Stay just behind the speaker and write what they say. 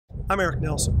I'm Eric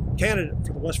Nelson, candidate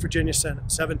for the West Virginia Senate,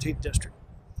 17th District,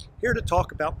 here to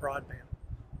talk about broadband.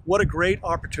 What a great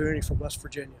opportunity for West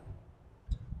Virginia.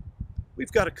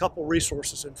 We've got a couple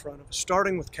resources in front of us,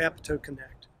 starting with Capito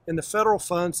Connect and the federal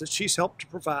funds that she's helped to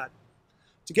provide,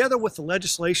 together with the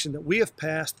legislation that we have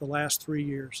passed the last 3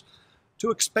 years to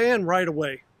expand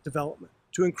right-of-way development,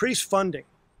 to increase funding,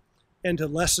 and to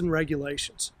lessen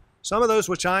regulations, some of those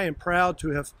which I am proud to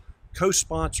have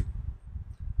co-sponsored.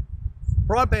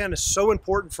 Broadband is so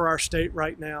important for our state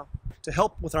right now to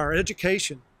help with our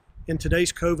education in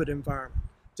today's COVID environment,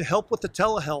 to help with the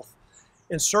telehealth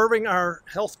and serving our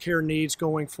healthcare needs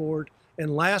going forward,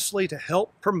 and lastly, to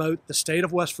help promote the state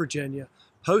of West Virginia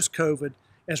post-COVID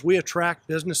as we attract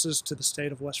businesses to the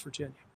state of West Virginia.